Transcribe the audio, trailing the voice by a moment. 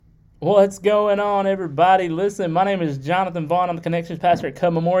What's going on, everybody? Listen, my name is Jonathan Vaughn. I'm the Connections Pastor at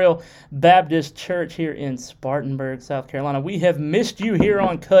Cub Memorial Baptist Church here in Spartanburg, South Carolina. We have missed you here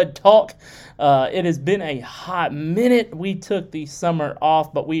on Cud Talk. It has been a hot minute. We took the summer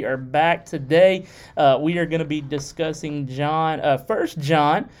off, but we are back today. We are going to be discussing 1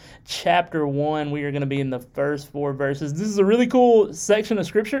 John chapter 1. We are going to be in the first 4 verses. This is a really cool section of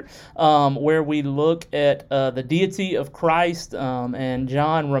Scripture where we look at the deity of Christ and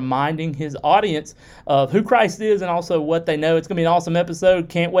John reminding his audience of who Christ is and also what they know. It's going to be an awesome episode.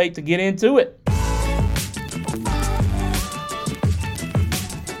 Can't wait to get into it.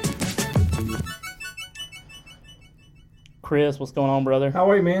 Chris, what's going on, brother?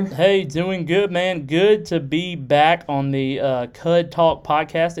 How are you, man? Hey, doing good, man. Good to be back on the Cud Talk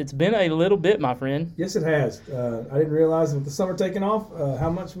podcast. It's been a little bit, my friend. Yes, it has. I didn't realize with the summer taking off how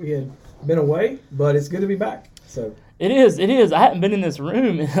much we had been away, but it's good to be back. So It is. I hadn't been in this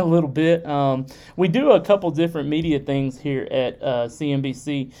room in a little bit. We do a couple different media things here at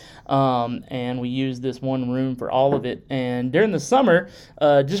CNBC, and we use this one room for all of it. And during the summer,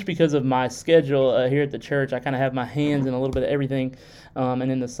 just because of my schedule here at the church, I kind of have my hands in a little bit of everything.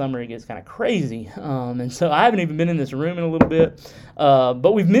 And in the summer, it gets kind of crazy. And so I haven't even been in this room in a little bit.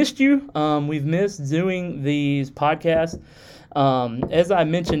 But we've missed you. We've missed doing these podcasts. As I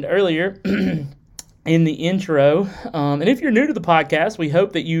mentioned earlier, in the intro. And if you're new to the podcast, we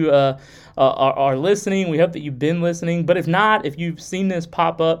hope that you are listening. We hope that you've been listening. But if not, if you've seen this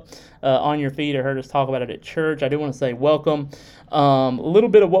pop up on your feed or heard us talk about it at church, I do want to say welcome. A little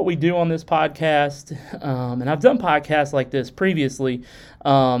bit of what we do on this podcast, and I've done podcasts like this previously.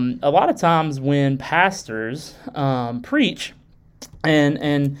 A lot of times when pastors preach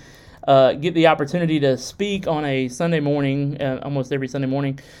and get the opportunity to speak on a Sunday morning, almost every Sunday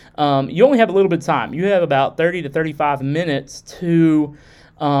morning, you only have a little bit of time. You have about 30 to 35 minutes to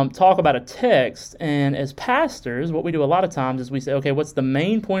talk about a text. And as pastors, what we do a lot of times is we say, okay, what's the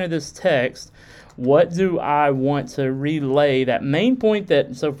main point of this text? What do I want to relay? That main point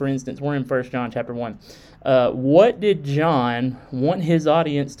so for instance, we're in 1 John chapter 1. What did John want his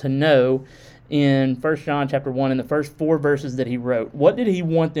audience to know in 1 John chapter 1 in the first 4 verses that he wrote? What did he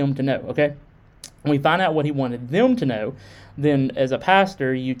want them to know, okay? When we find out what he wanted them to know, then as a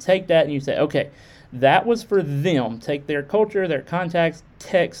pastor, you take that and you say, okay, that was for them. Take their culture, their context,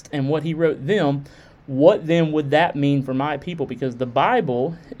 text, and what he wrote them. What then would that mean for my people? Because the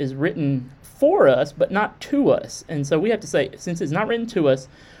Bible is written for us, but not to us. And so we have to say, since it's not written to us,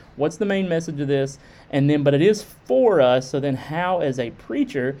 what's the main message of this? And then, but it is for us, so then how, as a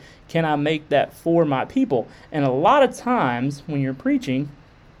preacher, can I make that for my people? And a lot of times, when you're preaching,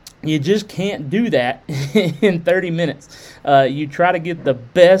 you just can't do that in 30 minutes. You try to get the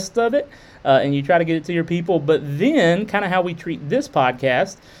best of it, and you try to get it to your people, but then, kind of how we treat this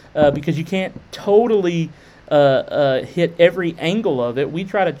podcast, because you can't totally hit every angle of it, we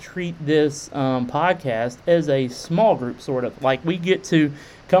try to treat this podcast as a small group, sort of. Like we get to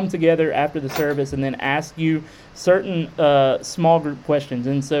come together after the service and then ask you certain small group questions.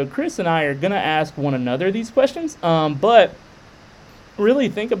 And so Chris and I are going to ask one another these questions, but really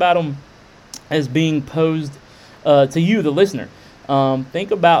think about them as being posed to you, the listener.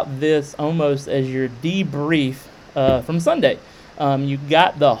 Think about this almost as your debrief from Sunday. You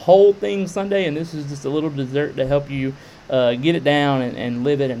got the whole thing Sunday, and this is just a little dessert to help you get it down and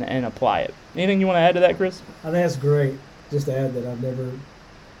live it and apply it. Anything you want to add to that, Chris? I think that's great. Just to add that I've never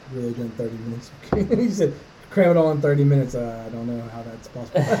really done 30 minutes. You said cram it all in 30 minutes. I don't know how that's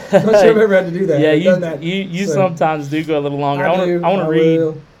possible. I'm not sure I've ever had to do that. Yeah, you sometimes do go a little longer. I want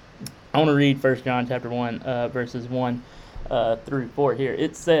to read 1 John chapter 1, verses 1 through 4 here.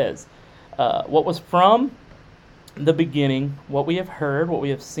 It says, what was from the beginning, what we have heard, what we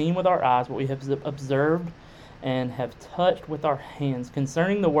have seen with our eyes, what we have observed and have touched with our hands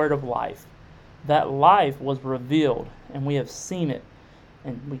concerning the word of life. That life was revealed, and we have seen it,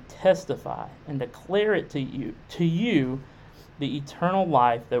 and we testify and declare it to you, the eternal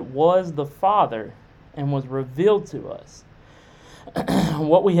life that was the Father and was revealed to us.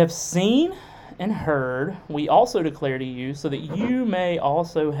 What we have seen and heard, we also declare to you, so that you may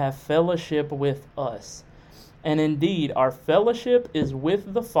also have fellowship with us. And indeed, our fellowship is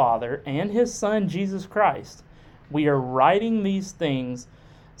with the Father and His Son, Jesus Christ. We are writing these things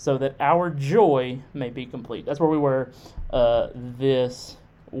so that our joy may be complete. That's where we were this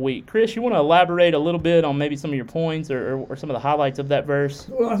week. Chris, you want to elaborate a little bit on maybe some of your points or some of the highlights of that verse?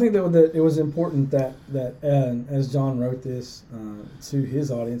 Well, I think that it was important that as John wrote this to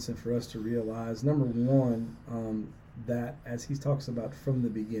his audience and for us to realize, number one, that as he talks about from the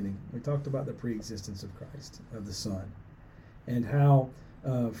beginning, we talked about the pre-existence of Christ, of the Son, and how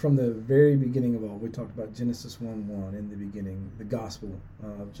from the very beginning of all, we talked about Genesis 1:1 in the beginning, the Gospel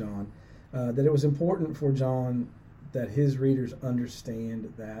of John, that it was important for John that his readers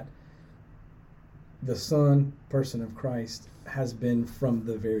understand that the Son, person of Christ, has been from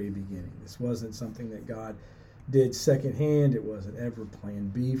the very beginning. This wasn't something that God did secondhand. It wasn't ever plan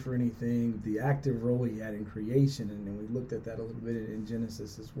B for anything. The active role he had in creation, and then we looked at that a little bit in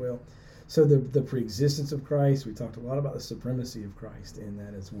Genesis as well. So the preexistence of Christ, we talked a lot about the supremacy of Christ in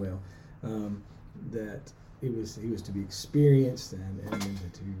that as well. That he was to be experienced, and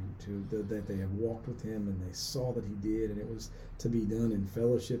that they had walked with him and they saw that he did, and it was to be done in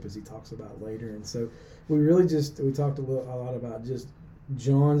fellowship, as he talks about later. And so we talked a lot about just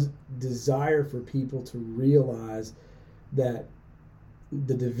John's desire for people to realize that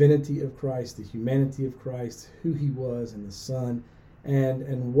the divinity of Christ, the humanity of Christ, who he was, and the Son,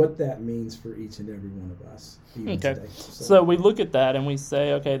 and what that means for each and every one of us even today. So we look at that and we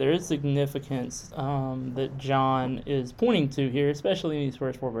say, okay, there is significance that John is pointing to here, especially in these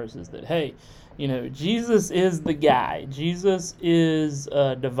first 4 verses, that, hey, Jesus is the guy. Jesus is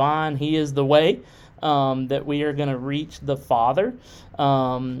divine. He is the way that we are going to reach the Father.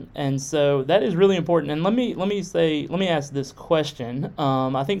 And so that is really important. And let me ask this question.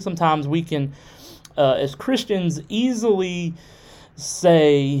 I think sometimes we can, as Christians, easily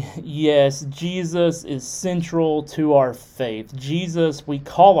say, yes, Jesus is central to our faith. Jesus, we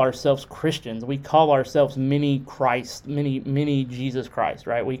call ourselves Christians. We call ourselves mini Jesus Christ,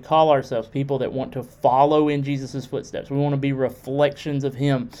 right? We call ourselves people that want to follow in Jesus' footsteps. We want to be reflections of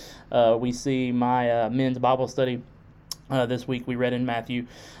him. We see my men's Bible study this week. We read in Matthew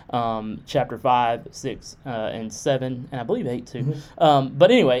chapter 5, 6, and 7, and I believe 8 too. Mm-hmm.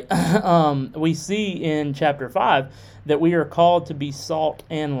 But anyway, we see in chapter 5 that we are called to be salt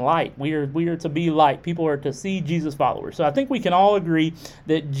and light. We are to be light. People are to see Jesus followers. So I think we can all agree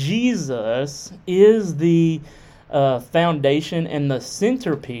that Jesus is the foundation and the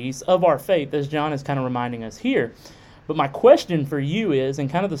centerpiece of our faith, as John is kind of reminding us here. But my question for you is, and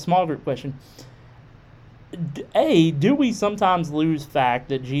kind of the small group question, do we sometimes lose fact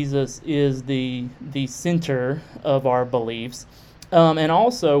that Jesus is the center of our beliefs? And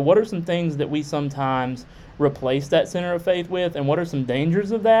also, what are some things that we sometimes replace that center of faith with, and what are some dangers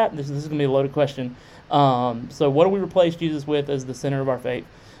of that? This is going to be a loaded question. So what do we replace Jesus with as the center of our faith?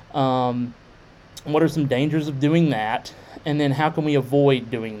 What are some dangers of doing that? And then how can we avoid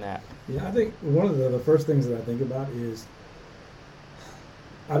doing that? Yeah, I think one of the first things that I think about is,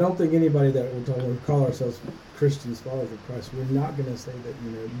 I don't think anybody that would call ourselves Christians, followers of Christ, we're not going to say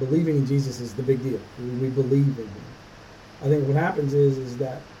that believing in Jesus is the big deal. We believe in him. I think what happens is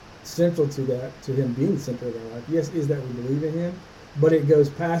that central to him being the center of our life, yes, is that we believe in him, but it goes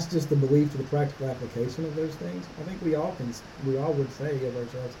past just the belief to the practical application of those things. I think we all would say of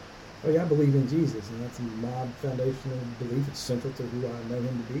ourselves, oh yeah, I believe in Jesus, and that's my foundational belief. It's central to who I know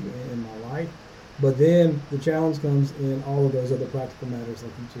him to be in my life. But then the challenge comes in all of those other practical matters,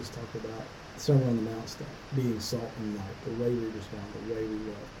 like you just talked about, Sermon on the Mount stuff, being salt and light, the way we respond, the way we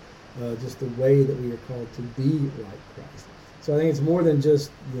love, just the way that we are called to be like Christ. So I think it's more than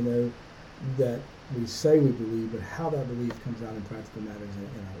just, that we say we believe, but how that belief comes out in practical matters in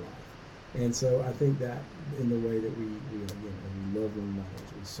our life. And so I think that in the way that we love one another,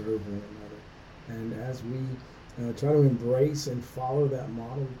 as we serve one another, and as we try to embrace and follow that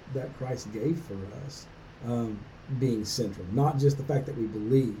model that Christ gave for us, being central. Not just the fact that we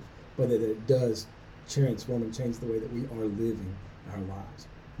believe, but that it does transform and change the way that we are living our lives.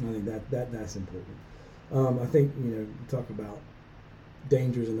 And I think that's important. I think, you talk about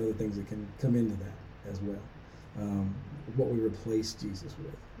dangers and other things that can come into that as well. What we replace Jesus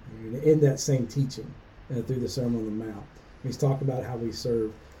with. In that same teaching, through the Sermon on the Mount, he's talking about how we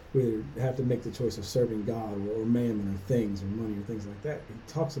serve. We have to make the choice of serving God or mammon or things or money or things like that. He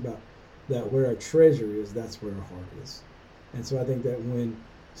talks about that where our treasure is, that's where our heart is. And so I think that when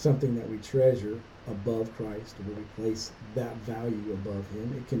something that we treasure above Christ, or we place that value above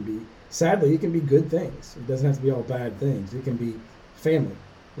him, it can be, sadly, it can be good things. It doesn't have to be all bad things. It can be family.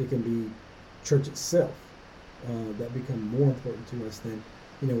 It can be church itself that become more important to us than,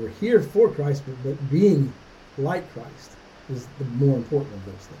 we're here for Christ, but being like Christ is the more important of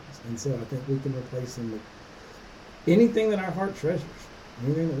those things. And so I think we can replace him with anything that our heart treasures,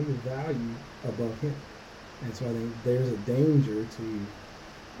 anything that we value above him. And so I think there's a danger to,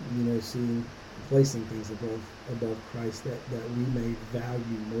 placing things above Christ that we may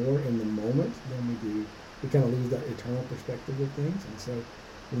value more in the moment than we do. We kind of lose that eternal perspective of things. And so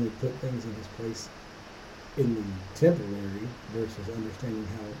when we put things in his place in the temporary versus understanding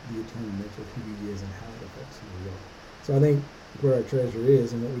how the eternal nature of who he is and how it affects who we are. So I think where our treasure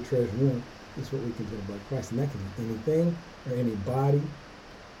is and what we treasure more is what we consider about Christ, and that can be anything or anybody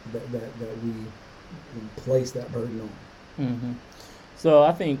that we place that burden on. Mm-hmm. So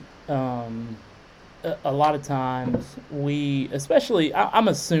I think a lot of times we, especially, I'm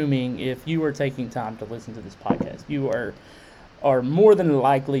assuming if you are taking time to listen to this podcast, you are more than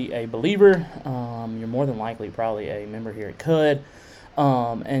likely a believer. You're more than likely probably a member here at CUD.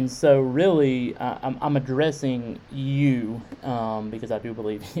 And so really, I'm addressing you because I do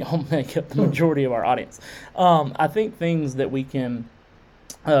believe y'all make up the majority of our audience. I think things that we can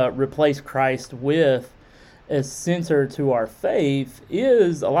replace Christ with as center to our faith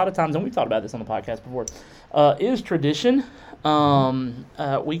is a lot of times, and we've talked about this on the podcast before, is tradition.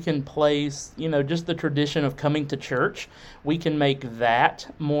 We can place, just the tradition of coming to church. We can make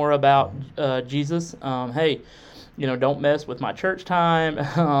that more about Jesus. Hey, don't mess with my church time.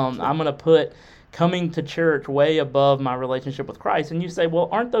 I'm going to put coming to church way above my relationship with Christ. And you say, well,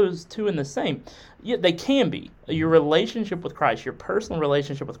 aren't those two in the same? Yeah, they can be. Your relationship with Christ, your personal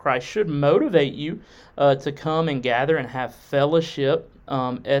relationship with Christ should motivate you to come and gather and have fellowship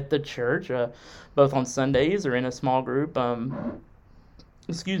at the church, both on Sundays or in a small group. During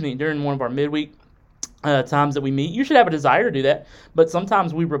one of our midweek times that we meet. You should have a desire to do that, but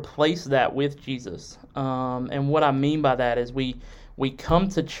sometimes we replace that with Jesus. And what I mean by that is we come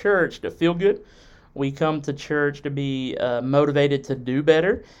to church to feel good. We come to church to be motivated to do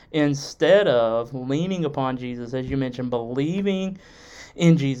better instead of leaning upon Jesus, as you mentioned, believing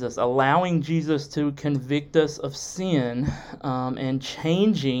in Jesus, allowing Jesus to convict us of sin and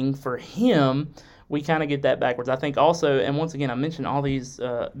changing for Him. We kind of get that backwards. I think also, and once again, I mention all these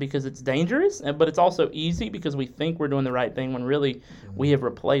because it's dangerous, but it's also easy because we think we're doing the right thing when really we have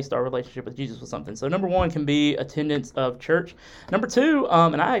replaced our relationship with Jesus with something. So number one can be attendance of church. Number two,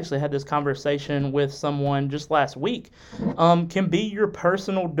 and I actually had this conversation with someone just last week, can be your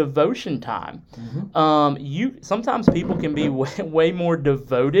personal devotion time. Mm-hmm. Sometimes people can be way more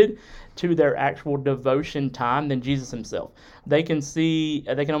devoted to their actual devotion time than Jesus Himself. They can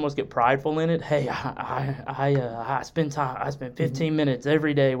almost get prideful in it. Hey, I spend 15 minutes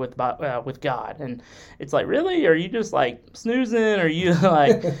every day with God, and it's like, really? Are you just like snoozing? Are you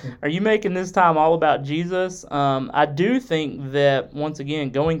are you making this time all about Jesus? I do think that once again,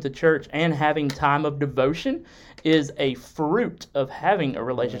 going to church and having time of devotion is a fruit of having a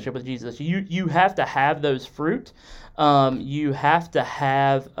relationship with Jesus. You have to have those fruit. You have to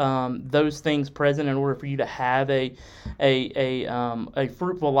have those things present in order for you to have a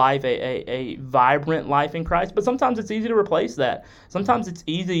fruitful life, a vibrant life in Christ. But sometimes it's easy to replace that. Sometimes it's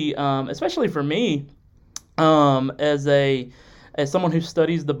easy, especially for me, as someone who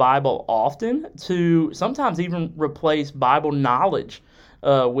studies the Bible often, to sometimes even replace Bible knowledge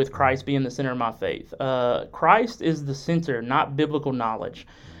with Christ being the center of my faith. Christ is the center, not biblical knowledge.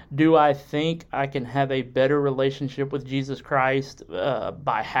 Do I think I can have a better relationship with Jesus Christ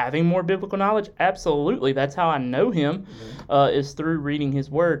by having more biblical knowledge? Absolutely. That's how I know Him, is through reading His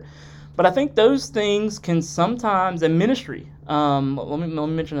Word. But I think those things can sometimes, and ministry, let me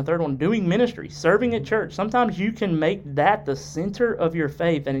mention a third one, doing ministry, serving at church. Sometimes you can make that the center of your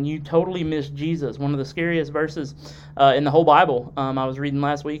faith and you totally miss Jesus. One of the scariest verses in the whole Bible, I was reading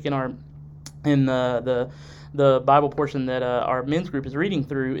last week in the Bible portion that our men's group is reading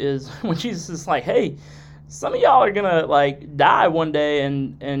through, is when Jesus is like, hey, some of y'all are going to die one day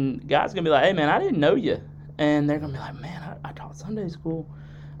and God's going to be like, hey man, I didn't know you. And they're going to be like, man, I taught Sunday school.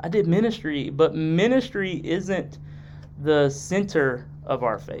 I did ministry. But ministry isn't the center of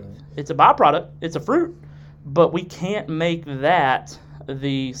our faith. It's a byproduct. It's a fruit. But we can't make that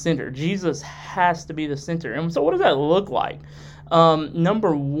the center. Jesus has to be the center. And so what does that look like?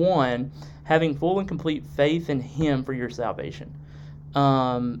 Number one, having full and complete faith in Him for your salvation.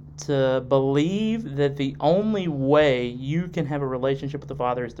 To believe that the only way you can have a relationship with the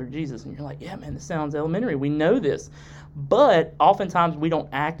Father is through Jesus. And you're like, yeah, man, this sounds elementary. We know this. But oftentimes we don't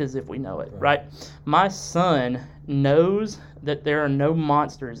act as if we know it, right? My son knows that there are no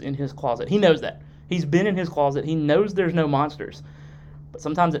monsters in his closet. He knows that. He's been in his closet. He knows there's no monsters. But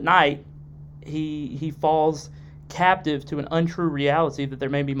sometimes at night, he falls captive to an untrue reality that there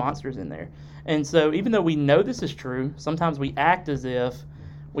may be monsters in there. And so even though we know this is true, sometimes we act as if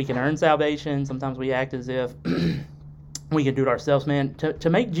we can earn salvation. Sometimes we act as if we can do it ourselves, man. To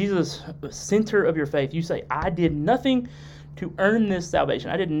make Jesus the center of your faith, you say, I did nothing to earn this salvation.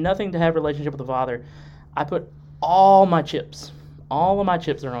 I did nothing to have a relationship with the Father. I put all of my chips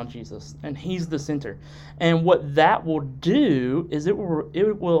are on Jesus, and He's the center. And what that will do is it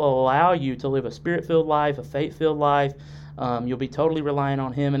will allow you to live a Spirit-filled life, a faith-filled life. You'll be totally reliant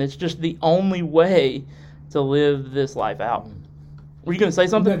on Him, and it's just the only way to live this life out. Were you going to say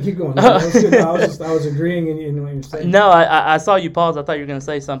something? No, keep going. No, that was good. I was agreeing in what you're saying. No, I saw you pause. I thought you were going to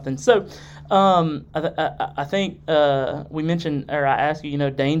say something. So, I think we mentioned, or I asked you,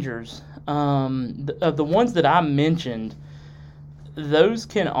 dangers. Of the ones that I mentioned, those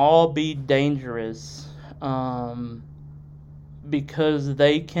can all be dangerous because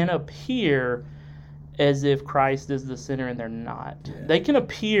they can appear as if Christ is the center, and they're not. Yeah. They can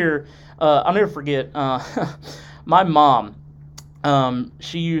appear. I'll never forget. My mom.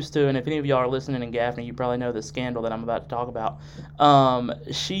 She used to, and if any of y'all are listening in Gaffney, you probably know the scandal that I'm about to talk about.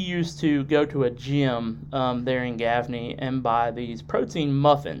 She used to go to a gym there in Gaffney and buy these protein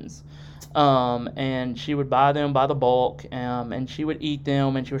muffins. And she would buy them by the bulk, and she would eat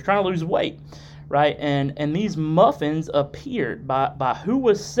them, and she was trying to lose weight, right? And these muffins appeared, by who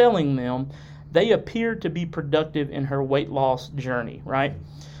was selling them, they appeared to be productive in her weight loss journey, right?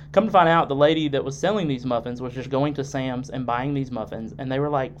 Come to find out, the lady that was selling these muffins was just going to Sam's and buying these muffins, and they were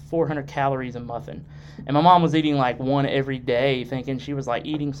like 400 calories a muffin. And my mom was eating like one every day, thinking she was like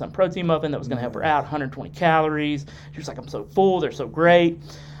eating some protein muffin that was going to help her out, 120 calories. She was like, I'm so full, they're so great.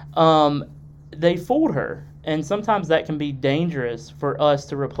 They fooled her, and sometimes that can be dangerous for us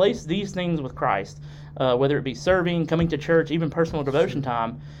to replace these things with Christ, whether it be serving, coming to church, even personal devotion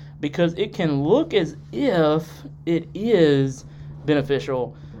time, because it can look as if it is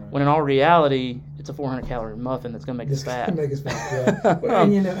beneficial, when in all reality, it's a 400-calorie muffin that's going to make us fat. Make us fat, yeah.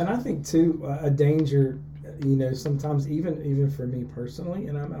 And I think too, a danger, sometimes even for me personally,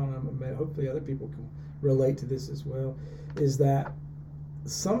 and I'm hopefully other people can relate to this as well, is that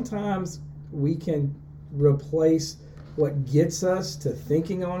sometimes we can replace what gets us to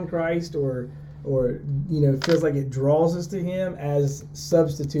thinking on Christ or feels like it draws us to Him as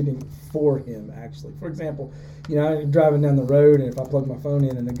substituting for Him, actually. For example, I'm driving down the road, and if I plug my phone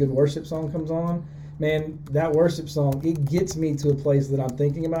in and a good worship song comes on, man, that worship song, it gets me to a place that I'm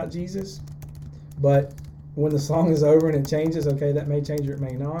thinking about Jesus. But when the song is over and it changes, okay, that may change or it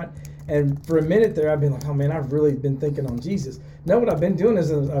may not. And for a minute there, I've been like, oh man, I've really been thinking on Jesus. No, what I've been doing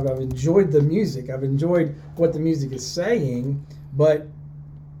is I've enjoyed the music. I've enjoyed what the music is saying, but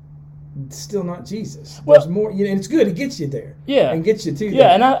it's still not Jesus. There's more, and it's good. It gets you there. Yeah. And gets you to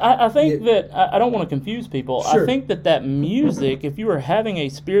Yeah, and I think that, I don't want to confuse people. Sure. I think that music, if you are having a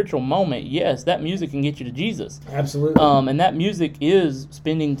spiritual moment, yes, that music can get you to Jesus. Absolutely. And that music is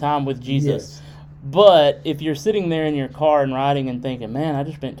spending time with Jesus. Yes. But if you're sitting there in your car and riding and thinking, man, I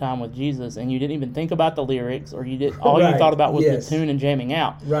just spent time with Jesus, and you didn't even think about the lyrics, or you Right. thought about was Yes. the tune and jamming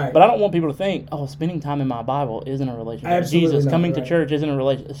out. Right. But I don't want people to think, spending time in my Bible isn't a relationship with Absolutely Jesus. not, Coming right. to church isn't a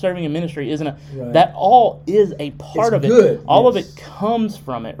relationship. Serving in ministry isn't a... Right. That all is a part It's of it. good, All of yes. it comes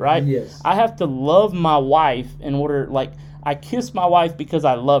from it, right? Yes. I have to love my wife in order, I kiss my wife because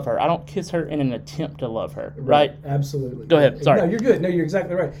I love her. I don't kiss her in an attempt to love her, right? Absolutely. Go ahead. Sorry. No, you're good. No, you're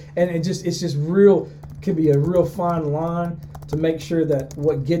exactly right. And it's just can be a real fine line to make sure that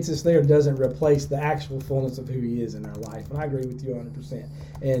what gets us there doesn't replace the actual fullness of who He is in our life. And I agree with you 100%.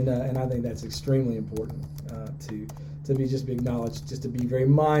 And I think that's extremely important to be acknowledged, just to be very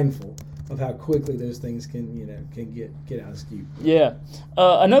mindful of how quickly those things can get out of skew. Yeah.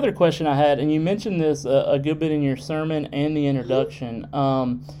 Another question I had, and you mentioned this a good bit in your sermon and the introduction,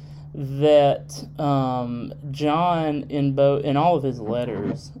 that John in all of his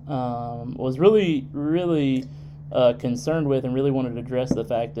letters was really, really concerned with and really wanted to address the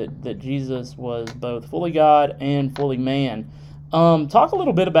fact that Jesus was both fully God and fully man. Talk a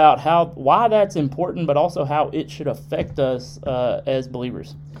little bit about why that's important, but also how it should affect us as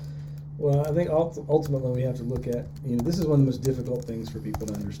believers. Well, I think ultimately we have to look at, this is one of the most difficult things for people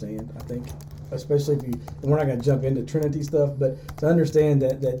to understand, I think, especially we're not going to jump into Trinity stuff, but to understand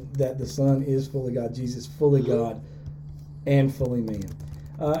that the Son is fully God, Jesus fully God and fully man.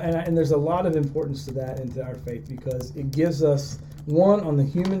 And there's a lot of importance to that into our faith, because it gives us, one, on the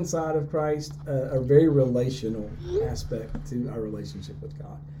human side of Christ, a very relational aspect to our relationship with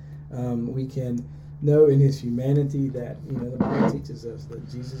God. We can know in His humanity that, the Bible teaches us that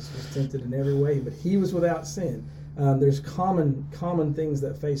Jesus was tempted in every way, but He was without sin. There's common things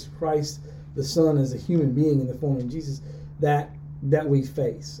that face Christ, the Son, as a human being in the form of Jesus, that we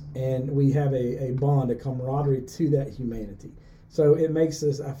face, and we have a bond, a camaraderie to that humanity. So it makes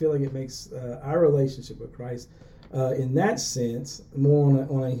us, I feel like it makes our relationship with Christ, in that sense, more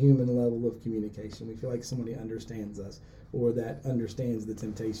on a human level of communication. We feel like somebody understands us, or that understands the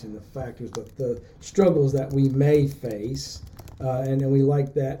temptation, the factors, the struggles that we may face and we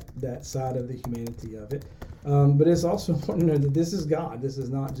like that side of the humanity of it. But it's also important to know that this is God. This is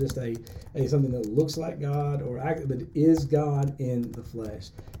not just a something that looks like God but it is God in the flesh.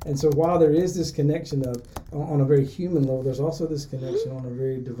 And so while there is this connection on a very human level, there's also this connection on a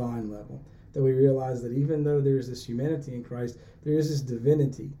very divine level, that we realize that even though there's this humanity in Christ, there is this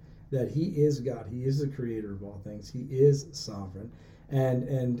divinity, that he is God. He is the creator of all things. He is sovereign.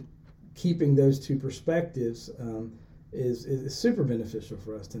 And keeping those two perspectives is super beneficial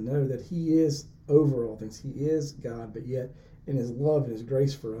for us to know that he is over all things. He is God, but yet in his love and his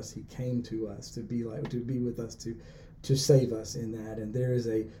grace for us, he came to us to be with us, to save us in that. And there is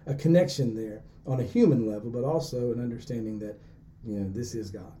a connection there on a human level, but also an understanding that, this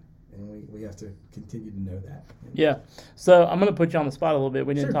is God. And we have to continue to know that. Yeah. So I'm going to put you on the spot a little bit.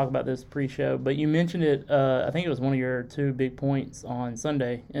 We didn't Sure. talk about this pre-show, but you mentioned it, I think it was one of your two big points on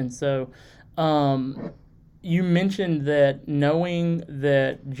Sunday. And so you mentioned that knowing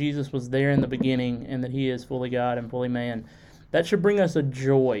that Jesus was there in the beginning and that he is fully God and fully man, that should bring us a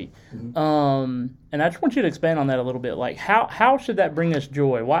joy. Mm-hmm. And I just want you to expand on that a little bit. Like, how should that bring us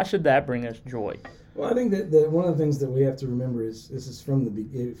joy? Why should that bring us joy? Well, I think that one of the things that we have to remember is this is from the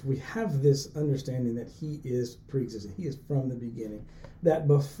beginning. If we have this understanding that he is pre-existent, he is from the beginning, that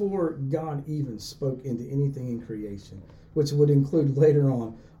before God even spoke into anything in creation, which would include later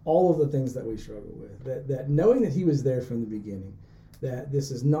on all of the things that we struggle with, that knowing that he was there from the beginning, that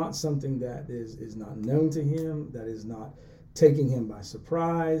this is not something that is not known to him, that is not taking him by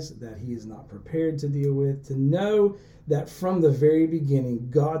surprise, that he is not prepared to deal with, to know that from the very beginning,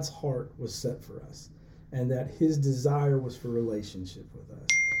 God's heart was set for us, and that his desire was for relationship with us.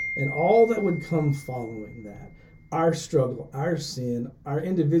 And all that would come following that, our struggle, our sin, our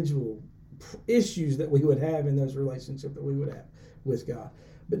individual issues that we would have in those relationships that we would have with God.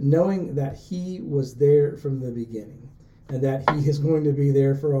 But knowing that he was there from the beginning, and that he is going to be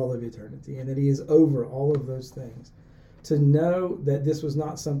there for all of eternity, and that he is over all of those things. To know that this was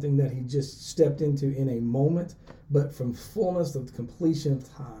not something that he just stepped into in a moment, but from fullness of completion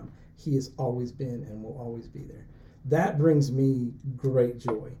of time, he has always been and will always be there. That brings me great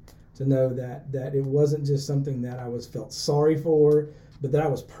joy, to know that it wasn't just something that I felt sorry for, but that I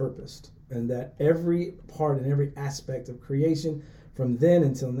was purposed, and that every part and every aspect of creation, from then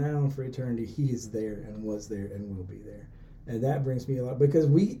until now and for eternity, he is there and was there and will be there. And that brings me a lot, because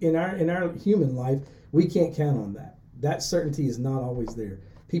we in our human life, we can't count on that. That certainty is not always there.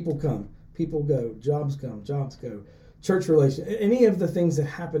 People come, people go, jobs come, jobs go. Church relations, any of the things that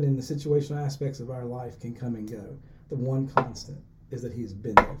happen in the situational aspects of our life can come and go. The one constant is that he's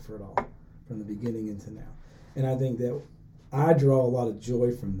been there for it all, from the beginning into now. And I think that I draw a lot of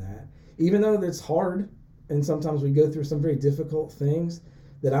joy from that, even though it's hard, and sometimes we go through some very difficult things,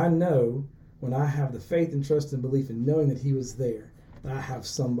 that I know when I have the faith and trust and belief in knowing that he was there, that I have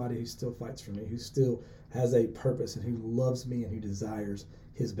somebody who still fights for me, who still has a purpose, and who loves me and who desires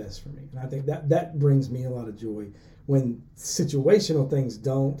his best for me. And I think that brings me a lot of joy. When situational things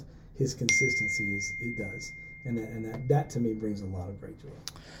don't, his consistency it does. And that to me brings a lot of great joy.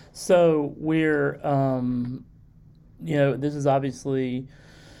 So we're, this is obviously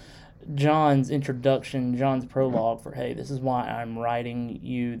John's introduction, John's prologue for, hey, this is why I'm writing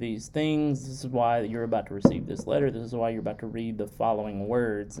you these things. This is why you're about to receive this letter. This is why you're about to read the following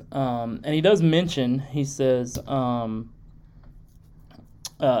words. And he does mention, he says,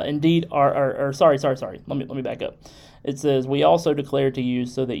 indeed, sorry. Let me back up. It says, we also declare to you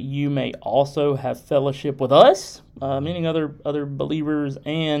so that you may also have fellowship with us, meaning other believers,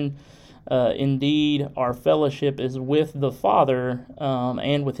 and indeed, our fellowship is with the Father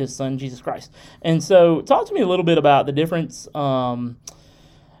and with his Son, Jesus Christ. And so talk to me a little bit about the difference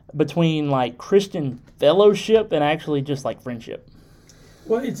between like Christian fellowship and actually just like friendship.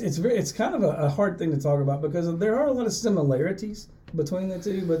 Well, it's kind of a hard thing to talk about, because there are a lot of similarities between the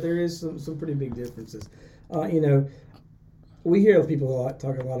two, but there is some pretty big differences. We hear people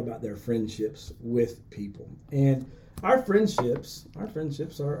talk a lot about their friendships with people, and our friendships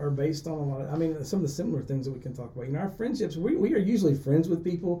are based on a lot of, some of the similar things that we can talk about. Our friendships, we are usually friends with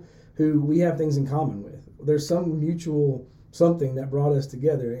people who we have things in common with. There's some mutual something that brought us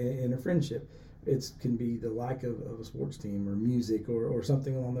together in a friendship. It can be the like of a sports team or music or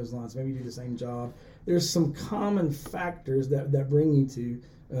something along those lines. Maybe you do the same job. There's some common factors that bring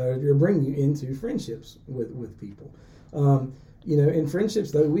you into friendships with people. In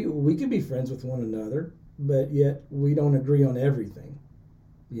friendships, though, we can be friends with one another, but yet we don't agree on everything.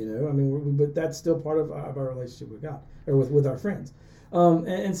 But that's still part of our relationship with God, or with our friends.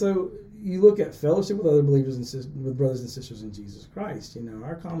 And so you look at fellowship with other believers and with brothers and sisters in Jesus Christ.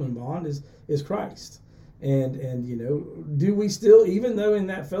 Our common bond is Christ. And you know, do we still, even though in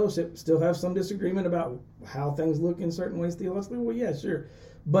that fellowship, still have some disagreement about how things look in certain ways theologically? Well, yeah, sure.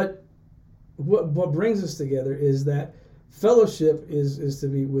 But what brings us together is that fellowship is to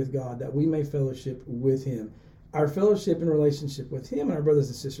be with God, that we may fellowship with Him. Our fellowship and relationship with Him and our brothers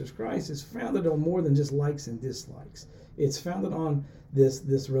and sisters in Christ is founded on more than just likes and dislikes. It's founded on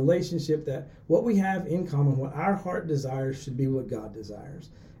this relationship that what we have in common, what our heart desires, should be what God desires.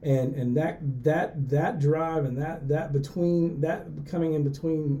 And that drive and that between, that coming in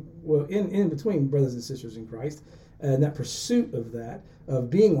between, well, in between brothers and sisters in Christ, and that pursuit of that, of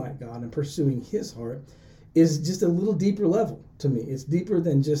being like God and pursuing His heart, is just a little deeper level to me. It's deeper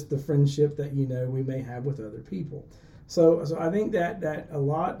than just the friendship that, you know, we may have with other people. So I think that a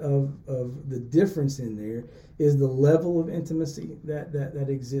lot of the difference in there is the level of intimacy that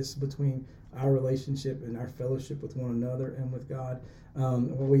exists between our relationship and our fellowship with one another and with God.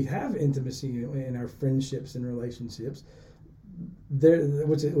 When we have intimacy in our friendships and relationships, there,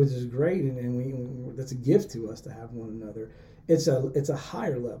 which is great, and we that's a gift to us to have one another. It's a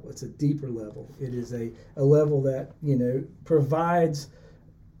higher level. It's a deeper level. It is a level that, you know, provides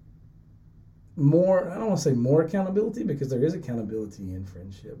more, I don't want to say more accountability, because there is accountability in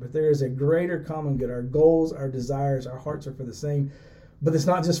friendship, but there is a greater common good. Our goals, our desires, our hearts are for the same, but it's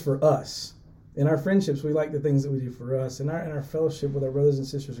not just for us. In our friendships, we like the things that we do for us. In our fellowship with our brothers and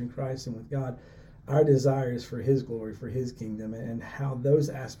sisters in Christ and with God, our desire is for His glory, for His kingdom, and how those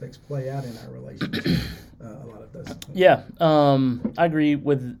aspects play out in our relationship. A lot of those. Yeah, I agree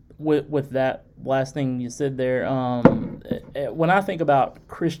with that last thing you said there. When I think about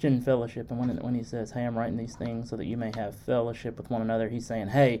Christian fellowship, and when he says, "Hey, I'm writing these things so that you may have fellowship with one another," he's saying,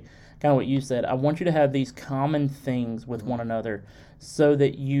 "Hey, kind of what you said. I want you to have these common things with one another, so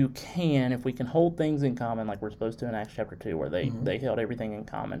that you can, if we can hold things in common, like we're supposed to in Acts chapter 2, where they held everything in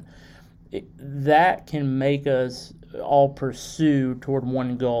common." That can make us all pursue toward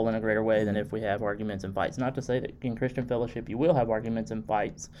one goal in a greater way than if we have arguments and fights. Not to say that in Christian fellowship you will have arguments and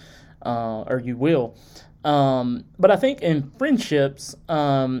fights, or you will. But I think in friendships,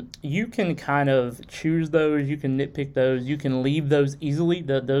 you can kind of choose those, you can nitpick those, you can leave those easily.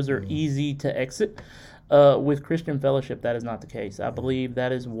 Those are easy to exit. With Christian fellowship, that is not the case. I believe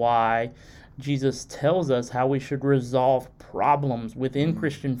that is why Jesus tells us how we should resolve problems within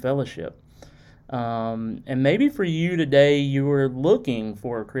Christian fellowship. And maybe for you today, you are looking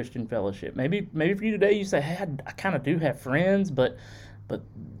for a Christian fellowship. Maybe for you today, you say, "Hey, I kind of do have friends, but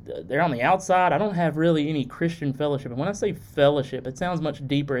they're on the outside. I don't have really any Christian fellowship." And when I say fellowship, it sounds much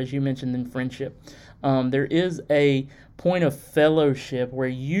deeper, as you mentioned, than friendship. There is a point of fellowship where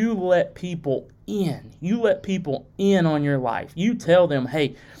you let people in. You let people in on your life. You tell them,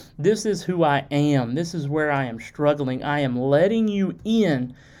 "Hey, this is who I am. This is where I am struggling. I am letting you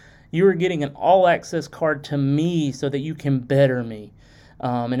in. You are getting an all-access card to me so that you can better me."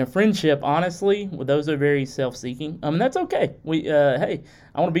 In a friendship, honestly, well, those are very self-seeking. That's okay. Hey,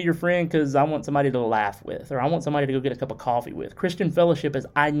 I want to be your friend because I want somebody to laugh with, or I want somebody to go get a cup of coffee with. Christian fellowship is,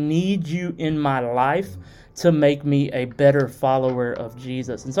 I need you in my life to make me a better follower of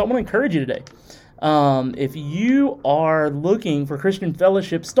Jesus. And so I want to encourage you today. If you are looking for Christian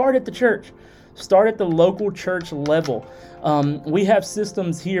fellowship, start at the church. Start at the local church level. We have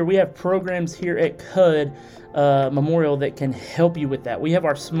systems here. We have programs here at CUD Memorial that can help you with that. We have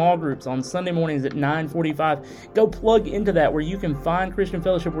our small groups on Sunday mornings at 9:45. Go plug into that, where you can find Christian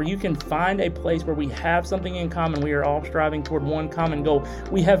fellowship, where you can find a place where we have something in common. We are all striving toward one common goal.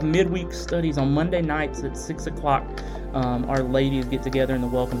 We have midweek studies on Monday nights at 6 o'clock. Our ladies get together in the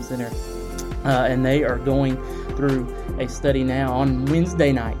Welcome Center. And they are going through a study now. On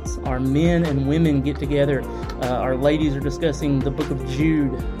Wednesday nights, our men and women get together. Our ladies are discussing the book of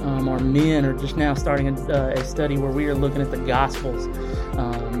Jude. Our men are just now starting a study where we are looking at the Gospels.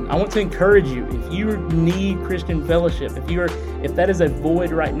 I want to encourage you, if you need Christian fellowship, if that is a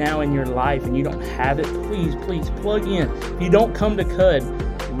void right now in your life and you don't have it, please plug in. If you don't come to CUD,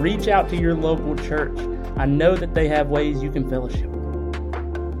 reach out to your local church. I know that they have ways you can fellowship.